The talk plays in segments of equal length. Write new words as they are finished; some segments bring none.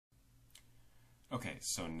Okay,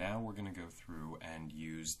 so now we're going to go through and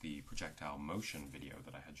use the projectile motion video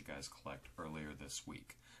that I had you guys collect earlier this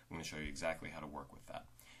week. I'm going to show you exactly how to work with that.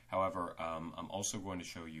 However, I'm also going to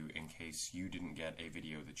show you, in case you didn't get a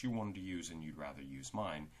video that you wanted to use and you'd rather use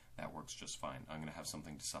mine, that works just fine. I'm going to have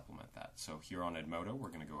something to supplement that. So here on Edmodo, we're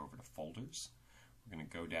going to go over to Folders. We're going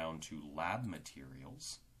to go down to Lab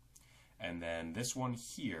Materials. And then this one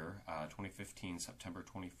here, 2015, September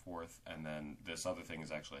 24th, and then this other thing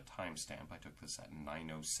is actually a timestamp. I took this at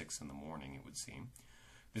 9:06 in the morning, it would seem.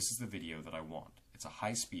 This is the video that I want. It's a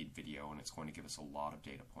high-speed video, and it's going to give us a lot of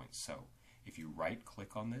data points. So if you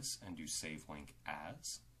right-click on this and do Save Link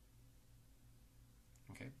As,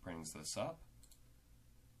 okay, brings this up.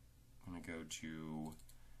 I'm going to go to,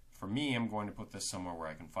 for me, I'm going to put this somewhere where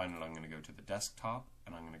I can find it. I'm going to go to the desktop,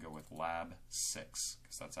 and I'm going to go with Lab 6,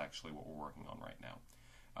 because that's actually what we're working on right now.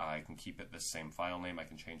 I can keep it this same file name. I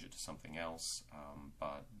can change it to something else,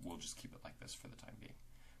 but we'll just keep it like this for the time being.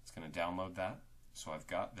 It's going to download that. So I've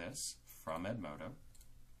got this from Edmodo.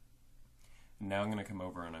 Now I'm going to come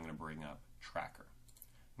over and I'm going to bring up Tracker.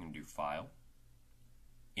 I'm going to do File,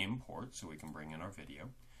 Import, so we can bring in our video.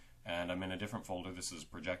 And I'm in a different folder. This is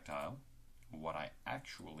Projectile. What I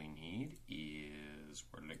actually need is,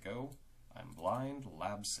 where did it go? I'm blind,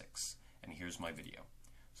 Lab 6. And here's my video.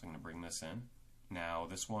 So I'm going to bring this in. Now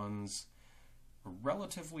this one's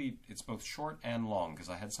relatively, it's both short and long because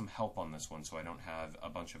I had some help on this one so I don't have a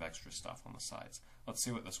bunch of extra stuff on the sides. Let's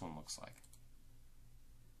see what this one looks like.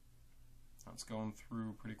 Now it's going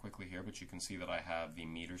through pretty quickly here, but you can see that I have the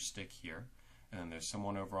meter stick here. And then there's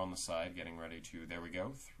someone over on the side getting ready to, there we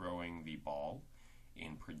go, throwing the ball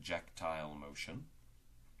in projectile motion.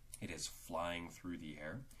 It is flying through the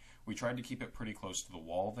air. We tried to keep it pretty close to the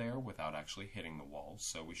wall there without actually hitting the wall,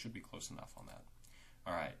 so we should be close enough on that.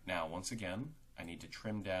 Alright, now once again, I need to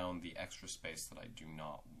trim down the extra space that I do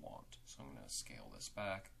not want. So I'm going to scale this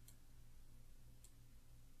back.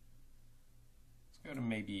 Let's go to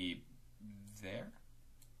maybe there.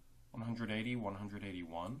 180,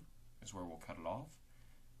 181 is where we'll cut it off.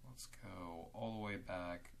 Let's go all the way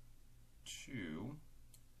back to,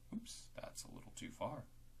 oops, that's a little too far.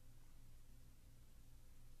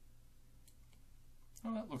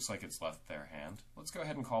 Well, that looks like it's left their hand. Let's go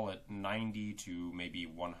ahead and call it 90 to maybe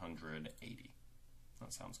 180.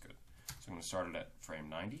 That sounds good. So I'm going to start it at frame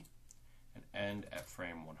 90 and end at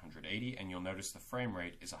frame 180, and you'll notice the frame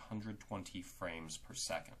rate is 120 frames per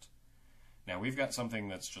second. Now we've got something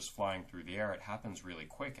that's just flying through the air. It happens really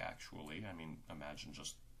quick, actually. I mean, imagine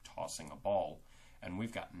just tossing a ball. And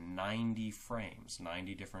we've got 90 frames,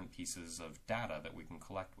 90 different pieces of data that we can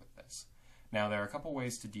collect with this. Now there are a couple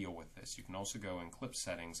ways to deal with this. You can also go in clip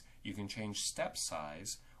settings. You can change step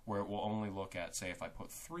size where it will only look at, say if I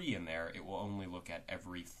put 3 in there, it will only look at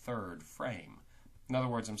every third frame. In other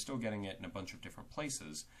words, I'm still getting it in a bunch of different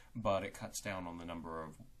places, but it cuts down on the number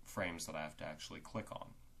of frames that I have to actually click on.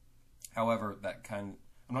 However, I'm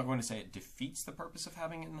not going to say it defeats the purpose of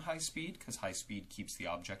having it in high speed, because high speed keeps the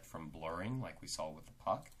object from blurring like we saw with the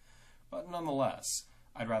puck. But nonetheless,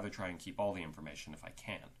 I'd rather try and keep all the information if I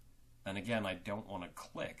can. And again, I don't want to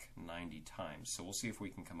click 90 times, so we'll see if we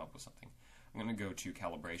can come up with something. I'm going to go to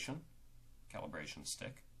Calibration, Calibration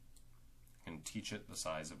Stick, and teach it the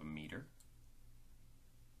size of a meter.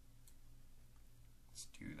 Let's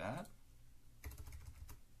do that.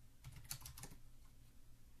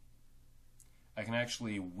 I can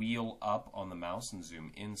actually wheel up on the mouse and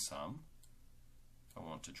zoom in some if I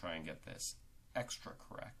want to try and get this extra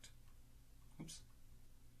correct. Oops.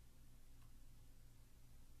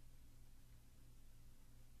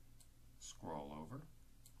 Scroll over.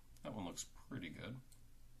 That one looks pretty good.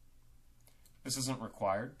 This isn't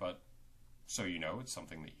required, but so you know, it's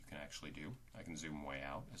something that you can actually do. I can zoom way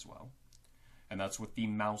out as well. And that's with the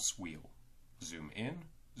mouse wheel. Zoom in,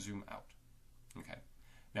 zoom out. Okay.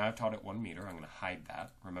 Now I've taught it 1 meter. I'm going to hide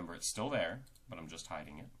that. Remember, it's still there, but I'm just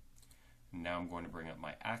hiding it. Now I'm going to bring up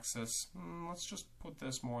my axis. Let's just put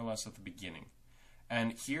this more or less at the beginning.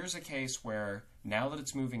 And here's a case where, now that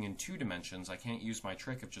it's moving in 2 dimensions, I can't use my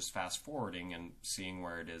trick of just fast forwarding and seeing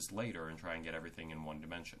where it is later and try and get everything in 1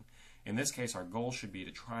 dimension. In this case, our goal should be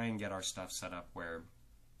to try and get our stuff set up where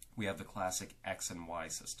we have the classic X and Y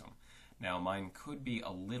system. Now mine could be a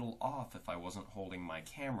little off if I wasn't holding my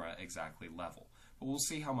camera exactly level. But we'll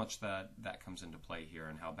see how much that comes into play here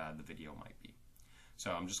and how bad the video might be.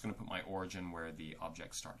 So I'm just going to put my origin where the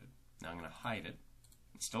object started. Now I'm going to hide it.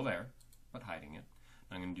 It's still there, but hiding it.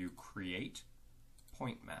 I'm going to do Create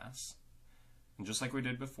Point Mass. And just like we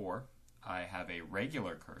did before, I have a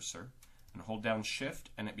regular cursor, and hold down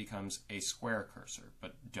Shift and it becomes a square cursor.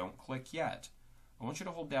 But don't click yet. I want you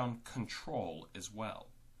to hold down Control as well.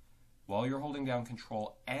 while you're holding down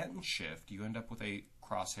Control and Shift, you end up with a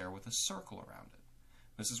crosshair with a circle around it.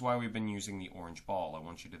 This is why we've been using the orange ball. I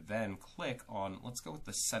want you to then click on, let's go with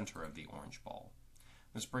the center of the orange ball.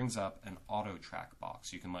 This brings up an auto track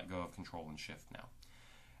box. You can let go of Control and Shift now.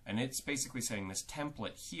 And it's basically saying this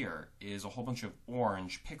template here is a whole bunch of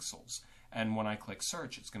orange pixels. And when I click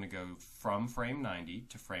search, it's going to go from frame 90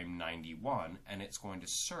 to frame 91, and it's going to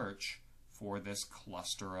search for this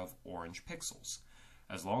cluster of orange pixels.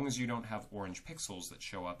 As long as you don't have orange pixels that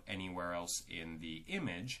show up anywhere else in the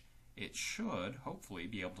image, it should hopefully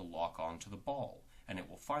be able to lock onto the ball, and it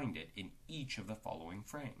will find it in each of the following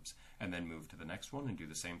frames, and then move to the next one and do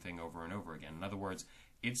the same thing over and over again. In other words,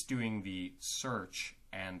 it's doing the search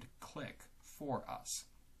and click for us,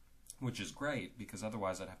 which is great because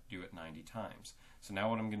otherwise I'd have to do it 90 times. So now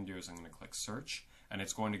what I'm going to do is I'm going to click search, and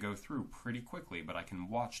it's going to go through pretty quickly, but I can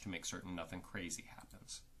watch to make certain nothing crazy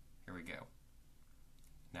happens. Here we go.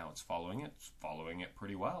 Now it's following it. It's following it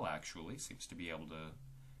pretty well, actually. Seems to be able to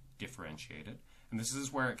differentiate it. And this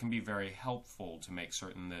is where it can be very helpful to make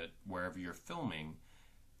certain that wherever you're filming,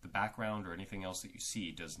 the background or anything else that you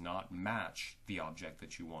see does not match the object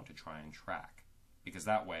that you want to try and track. Because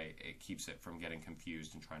that way it keeps it from getting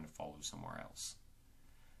confused and trying to follow somewhere else.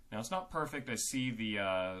 Now it's not perfect. I see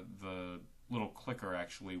the little clicker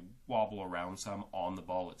actually wobble around some on the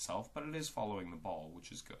ball itself, but it is following the ball,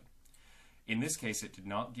 which is good. In this case, it did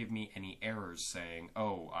not give me any errors saying,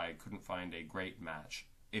 oh, I couldn't find a great match.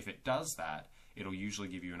 If it does that, it'll usually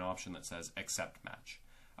give you an option that says accept match.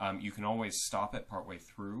 You can always stop it partway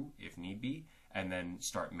through if need be, and then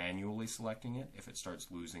start manually selecting it if it starts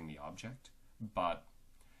losing the object. But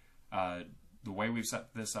the way we've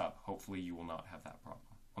set this up, hopefully you will not have that problem.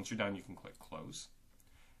 Once you're done, you can click close.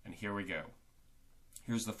 And here we go.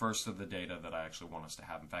 Here's the first of the data that I actually want us to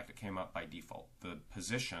have. In fact, it came up by default. The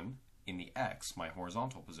position in the X, my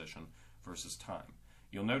horizontal position, versus time.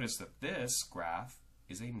 You'll notice that this graph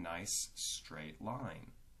is a nice straight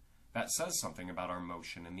line. That says something about our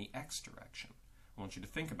motion in the X direction. I want you to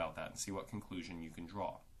think about that and see what conclusion you can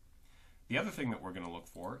draw. The other thing that we're going to look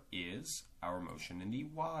for is our motion in the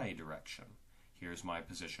Y direction. Here's my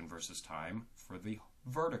position versus time for the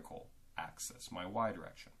vertical axis, my Y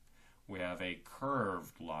direction. We have a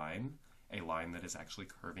curved line, a line that is actually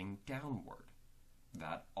curving downward.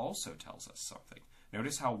 That also tells us something.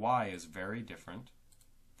 Notice how Y is very different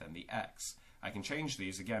than the X. I can change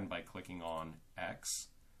these again by clicking on X,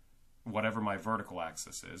 whatever my vertical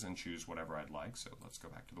axis is, and choose whatever I'd like. So let's go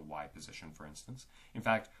back to the Y position, for instance. In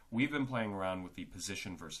fact, we've been playing around with the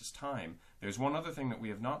position versus time. There's one other thing that we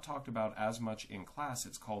have not talked about as much in class.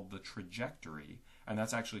 It's called the trajectory, and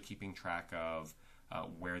that's actually keeping track of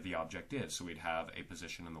where the object is. So we'd have a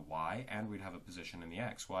position in the Y, and we'd have a position in the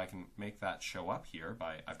X. Well, I can make that show up here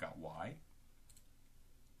by, I've got Y,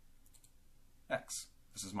 X.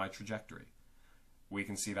 This is my trajectory. We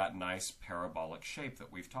can see that nice parabolic shape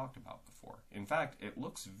that we've talked about before. In fact, it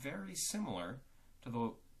looks very similar to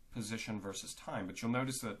the position versus time, but you'll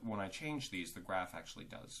notice that when I change these, the graph actually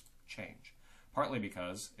does change. Partly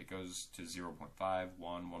because it goes to 0.5,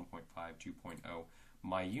 1, 1.5, 2.0.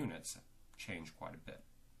 My units change quite a bit.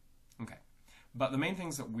 Okay, but the main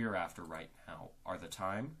things that we're after right now are the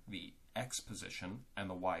time, the X position, and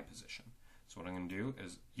the Y position. So what I'm going to do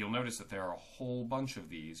is, you'll notice that there are a whole bunch of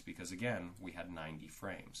these because, again, we had 90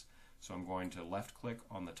 frames. So I'm going to left-click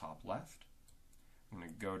on the top left. I'm going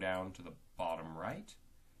to go down to the bottom right.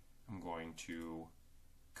 I'm going to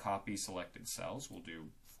copy selected cells. We'll do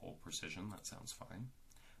full precision. That sounds fine.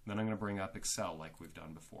 Then I'm going to bring up Excel like we've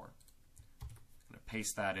done before. I'm going to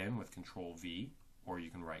paste that in with Control-V, or you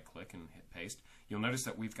can right-click and hit paste. You'll notice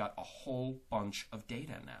that we've got a whole bunch of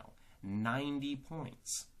data now. 90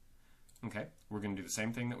 points. Okay, we're going to do the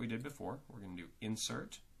same thing that we did before. We're going to do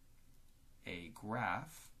insert a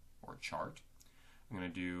graph or chart. I'm going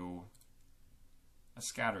to do a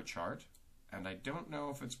scatter chart, and I don't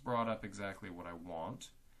know if it's brought up exactly what I want.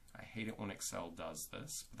 I hate it when Excel does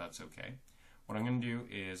this, but that's okay. What I'm going to do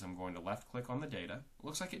is I'm going to left click on the data. It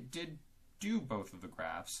looks like it did do both of the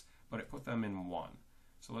graphs, but it put them in one.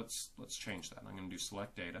 So let's change that. I'm going to do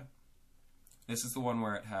select data. This is the one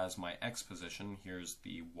where it has my X position. Here's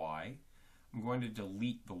the Y. I'm going to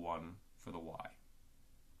delete the one for the Y.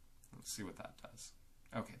 Let's see what that does.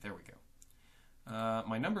 Okay, there we go.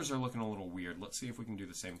 My numbers are looking a little weird. Let's see if we can do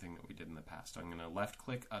the same thing that we did in the past. I'm going to left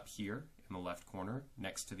click up here in the left corner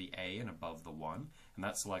next to the A and above the 1, and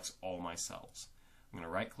that selects all my cells. I'm going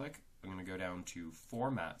to right click. I'm going to go down to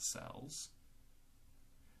Format Cells.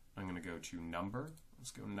 I'm going to go to Number.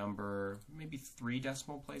 Let's go number maybe 3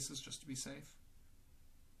 decimal places just to be safe.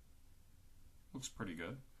 Looks pretty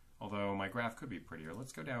good. Although my graph could be prettier.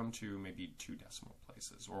 Let's go down to maybe 2 decimal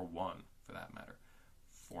places, or 1 for that matter.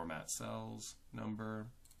 Format cells,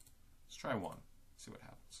 number. Let's try 1, see what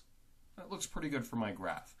happens. That looks pretty good for my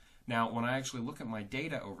graph. Now, when I actually look at my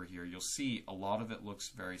data over here, you'll see a lot of it looks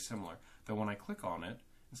very similar. Though when I click on it,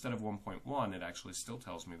 instead of 1.1, it actually still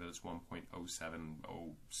tells me that it's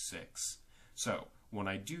 1.0706. So, when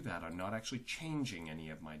I do that, I'm not actually changing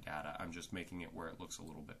any of my data. I'm just making it where it looks a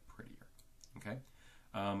little bit prettier. Okay?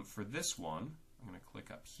 For this one, I'm going to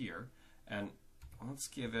click up here, and let's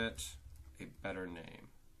give it a better name.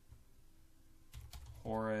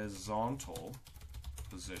 Horizontal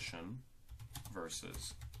position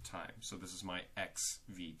versus time. So this is my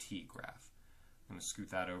XVT graph. I'm going to scoot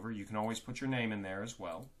that over. You can always put your name in there as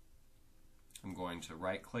well. I'm going to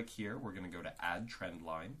right click here. We're going to go to add trend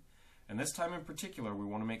line. And this time in particular, we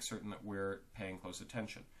want to make certain that we're paying close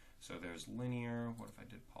attention. So there's linear. What if I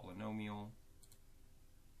did polynomial?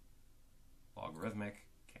 Logarithmic.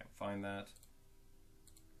 Can't find that.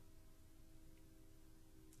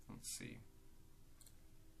 Let's see.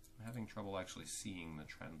 I'm having trouble actually seeing the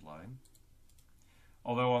trend line.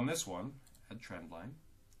 Although on this one, add trend line,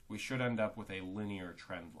 we should end up with a linear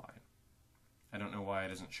trend line. I don't know why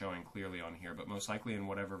it isn't showing clearly on here, but most likely in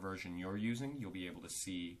whatever version you're using, you'll be able to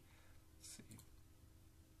see, let's see,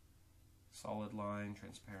 solid line,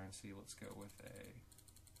 transparency. Let's go with a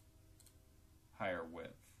higher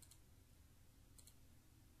width.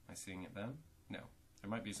 Am I seeing it then? No. There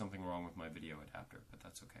might be something wrong with my video adapter, but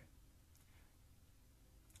that's okay.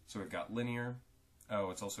 So we've got linear. Oh,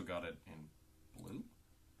 it's also got it in blue?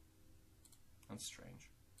 That's strange.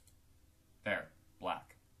 There,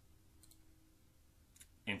 black.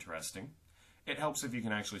 Interesting. It helps if you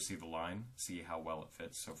can actually see the line, see how well it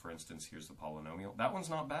fits. So for instance, here's the polynomial. That one's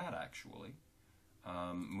not bad, actually.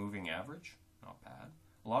 Moving average, not bad.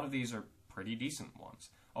 A lot of these are pretty decent ones.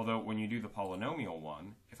 Although when you do the polynomial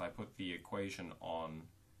one, if I put the equation on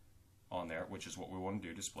there, which is what we want to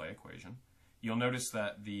do, display equation, you'll notice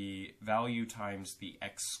that the value times the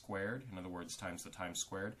x squared, in other words, times the time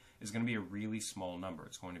squared, is going to be a really small number.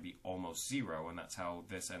 It's going to be almost 0, and that's how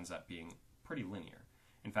this ends up being pretty linear.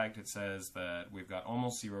 In fact, it says that we've got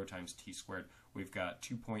almost 0 times t squared. We've got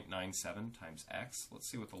 2.97 times x. Let's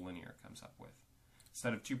see what the linear comes up with.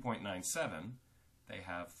 Instead of 2.97, they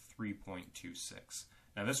have 3.26.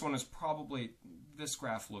 Now this one is probably, this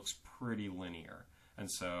graph looks pretty linear.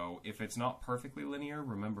 And so if it's not perfectly linear,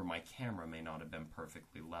 remember my camera may not have been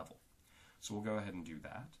perfectly level. So we'll go ahead and do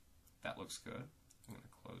that. That looks good. I'm going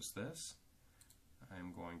to close this.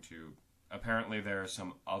 I'm going to, apparently there are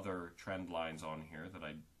some other trend lines on here that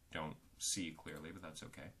I don't see clearly, but that's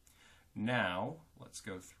okay. Now let's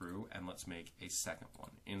go through and let's make a second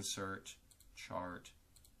one. Insert, chart,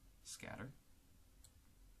 scatter.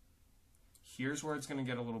 Here's where it's going to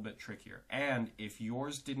get a little bit trickier. And if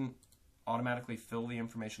yours didn't automatically fill the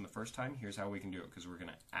information the first time, here's how we can do it, because we're going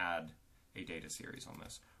to add a data series on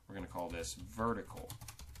this. We're going to call this vertical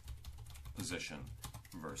position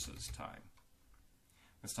versus time.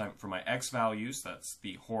 This time for my x values, that's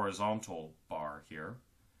the horizontal bar here,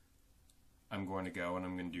 I'm going to go and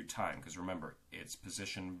I'm going to do time, because remember, it's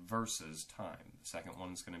position versus time. The second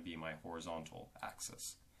one is going to be my horizontal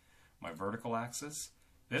axis. My vertical axis,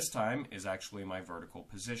 this time, is actually my vertical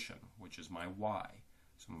position, which is my y.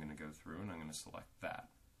 So I'm going to go through and I'm going to select that.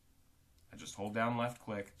 I just hold down left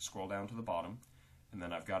click, scroll down to the bottom, and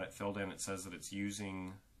then I've got it filled in. It says that it's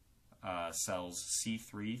using cells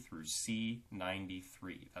C3 through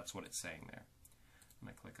C93. That's what it's saying there. I'm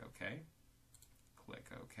going to click OK, click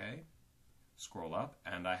OK, scroll up,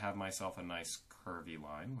 and I have myself a nice curvy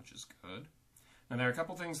line, which is good. Now there are a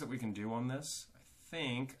couple things that we can do on this. I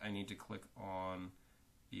think I need to click on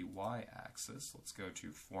the y-axis. Let's go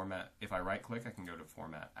to format. If I right click, I can go to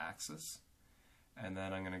format axis, and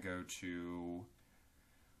then I'm going to go to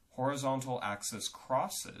horizontal axis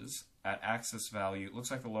crosses at axis value. It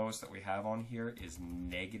looks like the lowest that we have on here is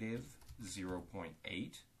negative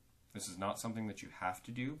 0.8. This is not something that you have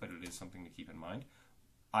to do, but it is something to keep in mind.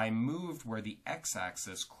 I moved where the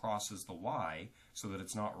x-axis crosses the y so that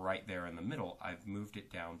it's not right there in the middle. I've moved it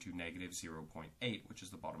down to negative 0.8, which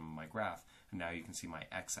is the bottom of my graph, and now you can see my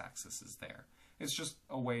x-axis is there. It's just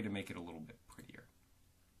a way to make it a little bit prettier.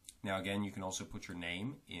 Now again, you can also put your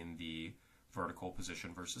name in the vertical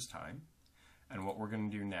position versus time, and what we're going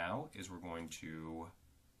to do now is we're going to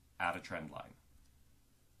add a trend line.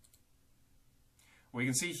 Well, you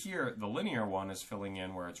can see here the linear one is filling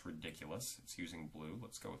in where it's ridiculous. It's using blue.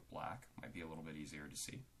 Let's go with black. Might be a little bit easier to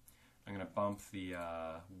see. I'm going to bump the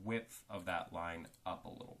width of that line up a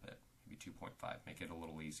little bit, maybe 2.5, make it a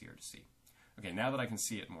little easier to see. Okay, now that I can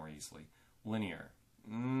see it more easily, linear.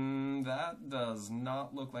 That does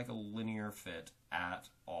not look like a linear fit at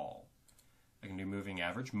all. I can do moving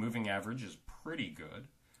average. Moving average is pretty good,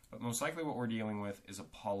 but most likely what we're dealing with is a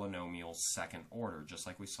polynomial second order, just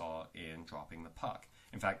like we saw in dropping the puck.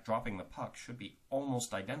 In fact, dropping the puck should be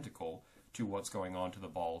almost identical to what's going on to the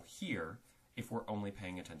ball here if we're only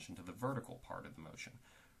paying attention to the vertical part of the motion.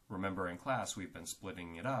 Remember in class we've been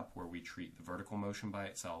splitting it up where we treat the vertical motion by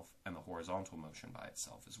itself and the horizontal motion by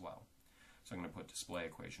itself as well. So I'm going to put display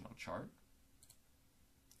equation on chart.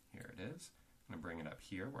 Here it is. I'm going to bring it up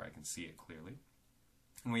here where I can see it clearly.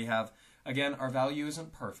 And we have, again, our value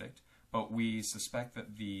isn't perfect, but we suspect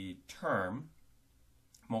that the term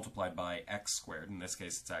multiplied by x squared, in this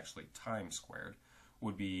case it's actually time squared,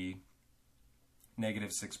 would be negative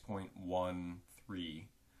 6.13.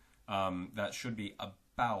 That should be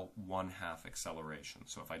about 1/2 acceleration.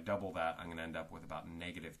 So if I double that, I'm going to end up with about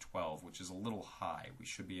negative 12, which is a little high. We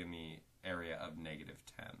should be in the area of negative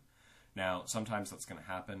 10. Now, sometimes that's going to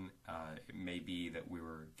happen. It may be that we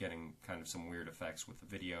were getting kind of some weird effects with the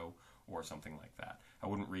video or something like that. I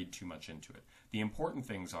wouldn't read too much into it. The important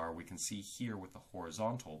things are we can see here with the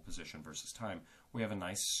horizontal position versus time, we have a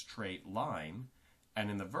nice straight line,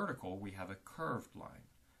 and in the vertical we have a curved line.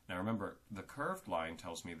 Now remember, the curved line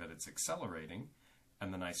tells me that it's accelerating,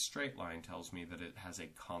 and the nice straight line tells me that it has a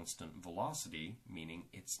constant velocity, meaning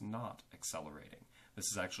it's not accelerating. This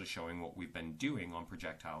is actually showing what we've been doing on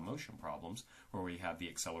projectile motion problems, where we have the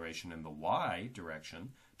acceleration in the y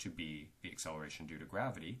direction to be the acceleration due to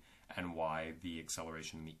gravity, and why the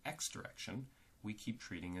acceleration in the x direction we keep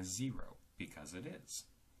treating as 0, because it is.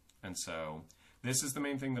 And so this is the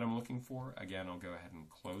main thing that I'm looking for. Again, I'll go ahead and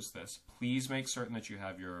close this. Please make certain that you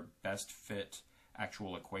have your best fit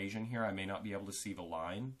actual equation here. I may not be able to see the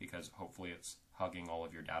line because hopefully it's hugging all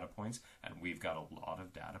of your data points, and we've got a lot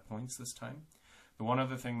of data points this time. The one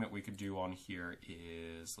other thing that we could do on here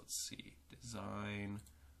is, let's see, design,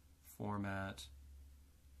 format.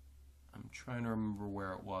 I'm trying to remember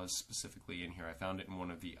where it was specifically in here. I found it in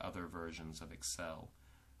one of the other versions of Excel.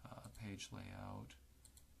 Page layout.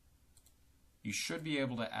 You should be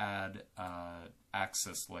able to add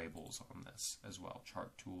axis labels on this as well.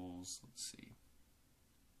 Chart tools, let's see.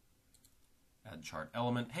 Add chart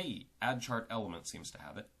element. Hey, add chart element seems to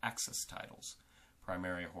have it. Axis titles.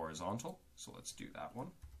 Primary horizontal, so let's do that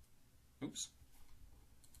one. Oops.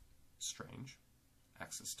 Strange.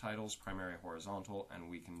 Axis titles, primary horizontal, and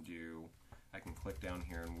we can do, I can click down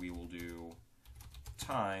here and we will do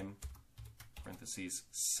time, parentheses,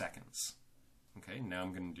 seconds. Okay, now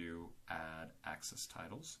I'm going to do add axis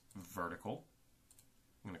titles, vertical.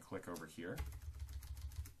 I'm going to click over here.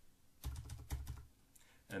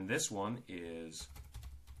 And this one is,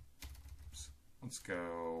 let's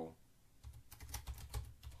go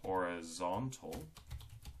horizontal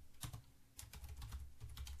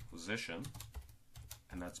position,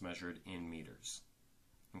 and that's measured in meters.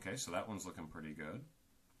 Okay, so that one's looking pretty good.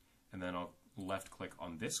 And then I'll left click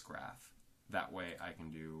on this graph. That way I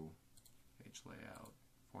can do page layout,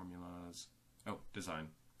 formulas, oh, design.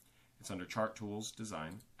 It's under chart tools,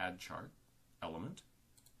 design, add chart, element,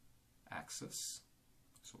 axis.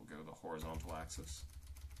 So we'll go to the horizontal axis,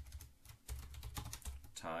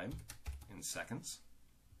 time in seconds.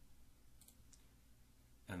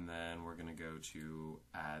 And then we're going to go to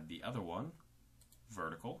add the other one,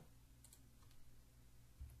 vertical.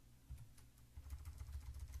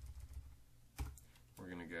 We're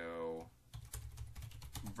going to go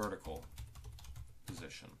vertical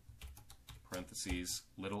position, parentheses,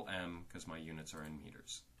 little m, because my units are in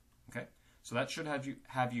meters. Okay, so that should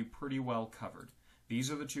have you pretty well covered. These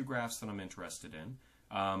are the two graphs that I'm interested in.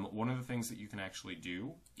 One of the things that you can actually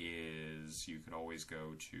do is you could always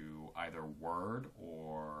go to either Word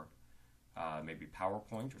or maybe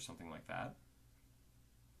PowerPoint or something like that.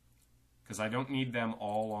 Because I don't need them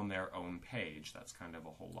all on their own page. That's kind of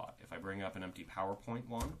a whole lot. If I bring up an empty PowerPoint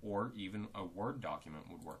one, or even a Word document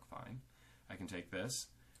would work fine. I can take this.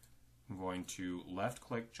 I'm going to left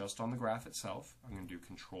click just on the graph itself. I'm going to do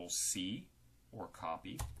Control C or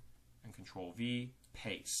copy, and Control V,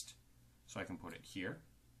 paste. So I can put it here,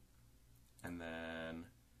 and then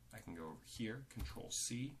I can go over here, Control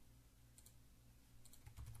C,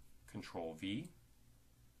 Control V.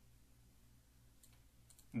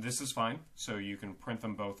 This is fine, so you can print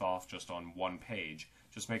them both off just on one page.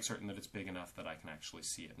 Just make certain that it's big enough that I can actually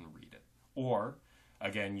see it and read it. Or,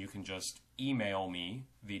 again, you can just email me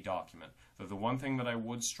the document. So the one thing that I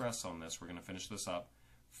would stress on this, we're going to finish this up,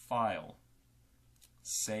 File,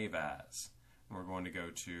 Save As. And we're going to go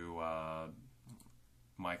to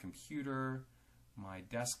my computer. My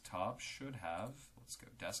desktop should have, let's go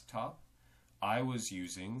desktop. I was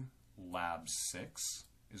using Lab 6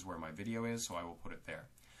 is where my video is, so I will put it there.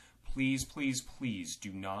 Please, please, please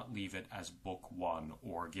do not leave it as Book 1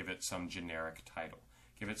 or give it some generic title.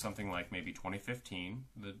 Give it something like maybe 2015,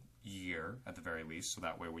 the year at the very least, so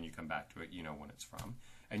that way when you come back to it, you know when it's from.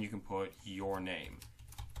 And you can put your name,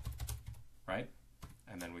 right?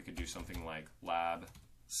 And then we could do something like Lab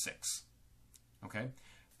 6, okay?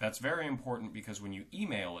 That's very important because when you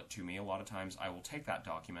email it to me, a lot of times I will take that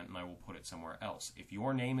document and I will put it somewhere else. If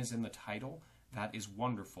your name is in the title, that is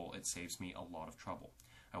wonderful. It saves me a lot of trouble.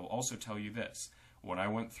 I will also tell you this. When I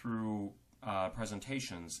went through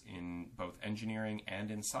presentations in both engineering and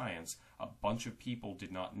in science, a bunch of people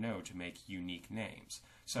did not know to make unique names.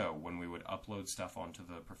 So when we would upload stuff onto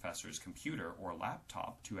the professor's computer or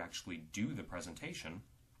laptop to actually do the presentation,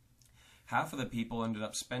 half of the people ended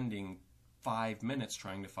up spending 5 minutes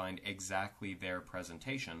trying to find exactly their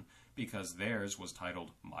presentation because theirs was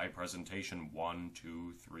titled My Presentation 1,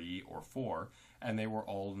 2, 3, or 4, and they were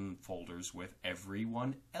all in folders with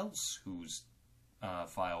everyone else whose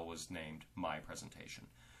file was named My Presentation.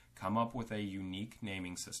 Come up with a unique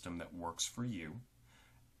naming system that works for you,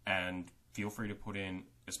 and feel free to put in,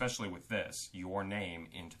 especially with this, your name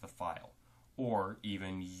into the file, or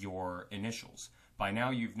even your initials. By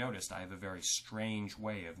now you've noticed I have a very strange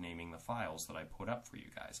way of naming the files that I put up for you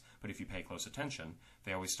guys, but if you pay close attention,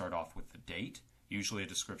 they always start off with the date, usually a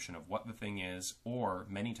description of what the thing is, or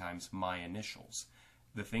many times my initials.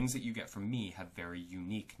 The things that you get from me have very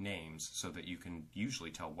unique names so that you can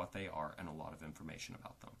usually tell what they are and a lot of information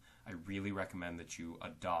about them. I really recommend that you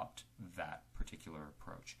adopt that particular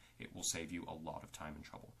approach. It will save you a lot of time and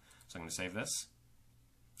trouble. So I'm going to save this.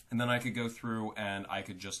 And then I could go through and I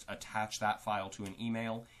could just attach that file to an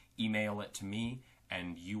email it to me,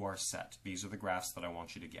 and you are set. These are the graphs that I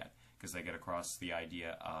want you to get because they get across the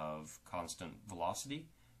idea of constant velocity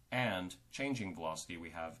and changing velocity. We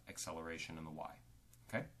have acceleration in the y.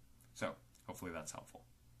 Okay? So hopefully that's helpful.